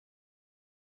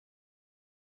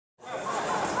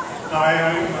Hi,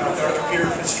 I'm Dr. Peter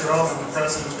Fitzgerald. I'm the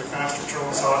president of McMaster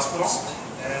Children's Hospital,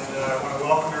 and I want to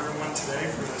welcome everyone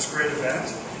today for this great event.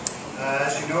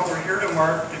 As you know, we're here to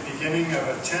mark the beginning of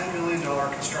a $10 million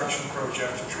construction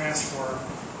project to transform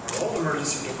our old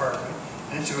emergency department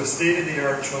into a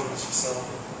state-of-the-art children's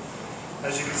facility.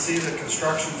 As you can see, the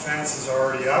construction fence is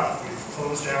already up. We've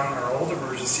closed down our old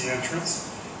emergency entrance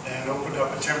and opened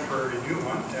up a temporary new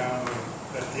one down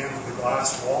at the end of the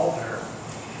glass wall there.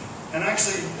 And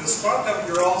actually, the spot that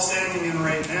you're all standing in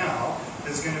right now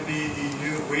is going to be the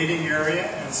new waiting area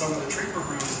and some of the treatment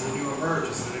rooms of the new emerge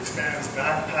as it expands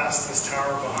back past this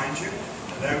tower behind you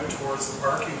and out towards the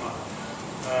parking lot.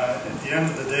 At the end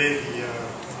of the day, the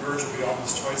emerge will be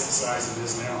almost twice the size it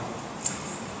is now.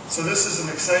 So this is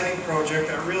an exciting project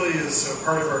that really is a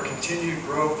part of our continued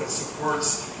growth that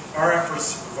supports our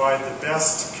efforts to provide the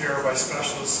best care by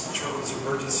specialists in children's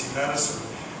emergency medicine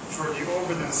for the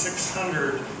over than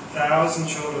 600,000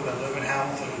 children that live in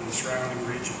Hamilton and the surrounding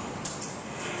region.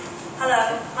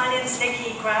 Hello, my name is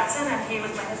Nikki Gratton. I'm here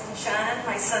with my husband Shannon,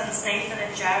 my sons Nathan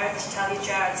and Jared to tell you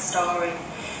Jared's story.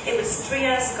 It was 3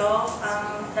 years ago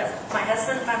that my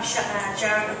husband found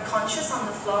Jared unconscious on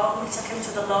the floor and we took him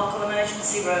to the local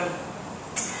emergency room.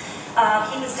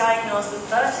 He was diagnosed with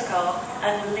vertigo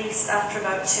and released after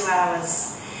about 2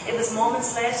 hours. It was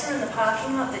moments later in the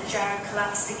parking lot that Jared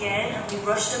collapsed again and we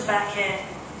rushed him back in,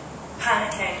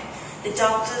 panicking. The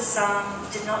doctors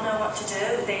did not know what to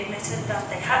do. They admitted that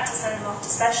they had to send him off to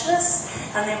specialists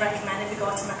and they recommended we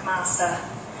go to McMaster.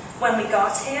 When we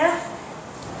got here,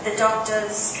 the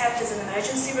doctors kept us in the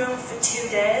emergency room for 2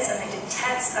 days and they did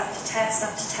test after test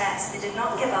after test. They did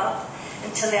not give up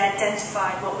until they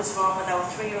identified what was wrong with our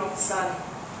 3-year-old son.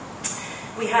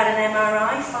 We had an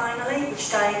MRI finally,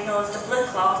 which diagnosed a blood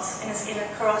clot in a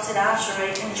carotid artery,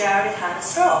 and Jared had a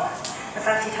stroke. In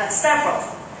fact, he'd had several.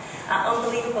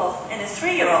 Unbelievable. In a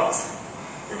 3-year-old,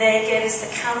 they gave us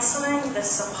the counselling, the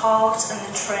support and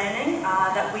the training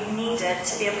that we needed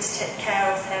to be able to take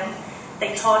care of him.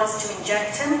 They taught us to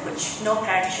inject him, which no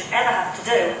parent should ever have to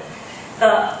do.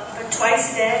 But for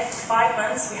twice a day, for 5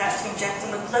 months, we had to inject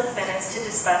him with blood thinners to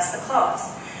disperse the clot.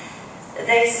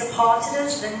 They supported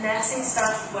us. The nursing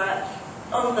staff were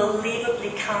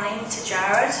unbelievably kind to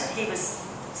Jared. He was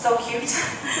so cute.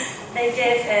 They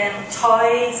gave him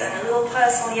toys and a little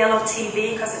personal yellow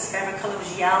TV because his favourite colour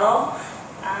was yellow.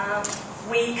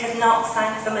 We could not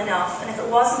thank them enough. And if it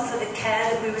wasn't for the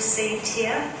care that we received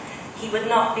here, he would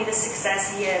not be the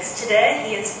success he is. Today,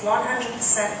 he is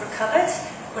 100% recovered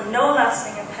with no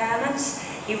lasting impairment.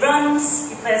 He runs,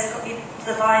 he plays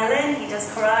the violin, he does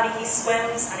karate, he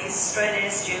swims, and he's a straight-A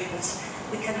student.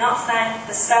 We cannot thank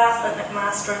the staff at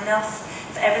McMaster enough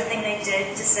for everything they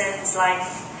did to save his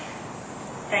life.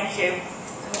 Thank you.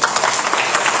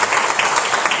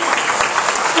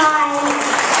 Hi.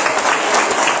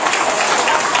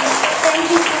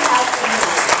 Thank you for helping me.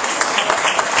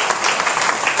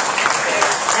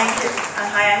 Thank you.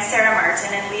 Hi, I'm Sarah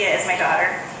Martin, and Leah is my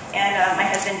daughter. And my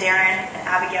husband Darren, and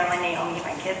Abigail, and Naomi,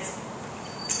 my kids.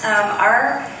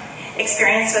 Our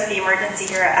experience with the emergency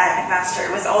here at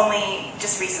McMaster was only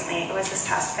just recently. It was this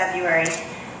past February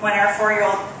when our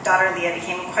 4-year-old daughter Leah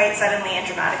became quite suddenly and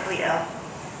dramatically ill.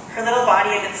 Her little body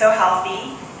had been so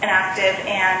healthy and active,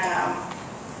 and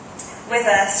with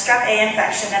a strep A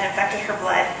infection that infected her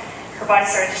blood, her body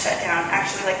started to shut down,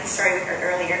 actually like the story we heard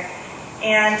earlier.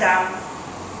 And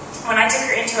when I took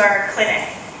her into our clinic,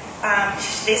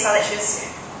 they saw that she was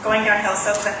going downhill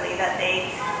so quickly that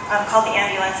they called the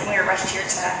ambulance and we were rushed here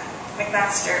to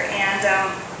McMaster. And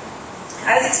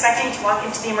I was expecting to walk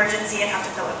into the emergency and have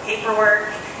to fill out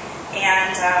paperwork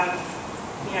and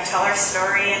tell our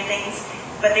story and things,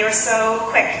 but they were so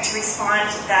quick to respond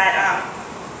that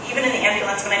even in the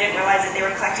ambulance, when I didn't realize it, they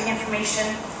were collecting information.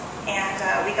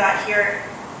 And we got here,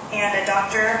 and a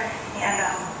doctor and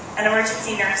an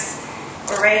emergency nurse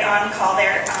were right on call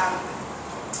there,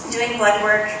 doing blood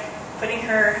work, putting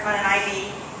her on an IV,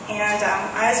 and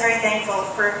I was very thankful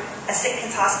for a sick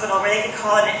kids hospital where they could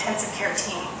call an intensive care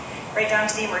team right down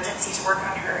to the emergency to work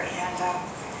on her. And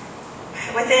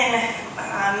within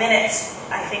minutes,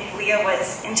 I think Leah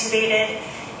was intubated,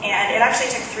 and it actually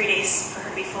took 3 days for her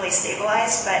to be fully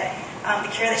stabilized, but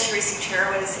the care that she received here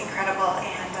was incredible,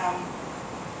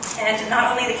 and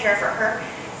not only the care for her,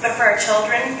 but for our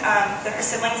children, her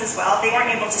siblings as well. They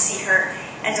weren't able to see her,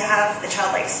 and to have the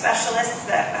child life specialists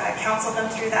that counseled them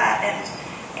through that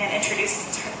and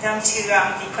introduced them to the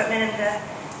equipment in the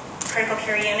critical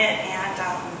care unit, and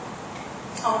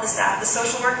all the staff, the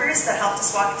social workers that helped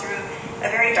us walk through a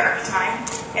very dark time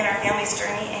in our family's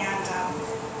journey. And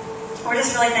we're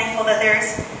just really thankful that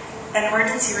there's an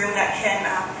emergency room that can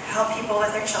help people with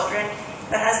their children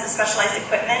that has the specialized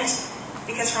equipment,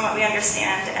 because from what we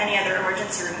understand, any other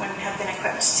emergency room wouldn't have been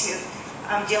equipped to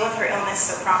deal with her illness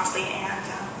so promptly,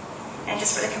 and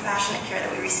just for the compassionate care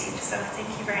that we received. So thank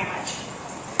you very much.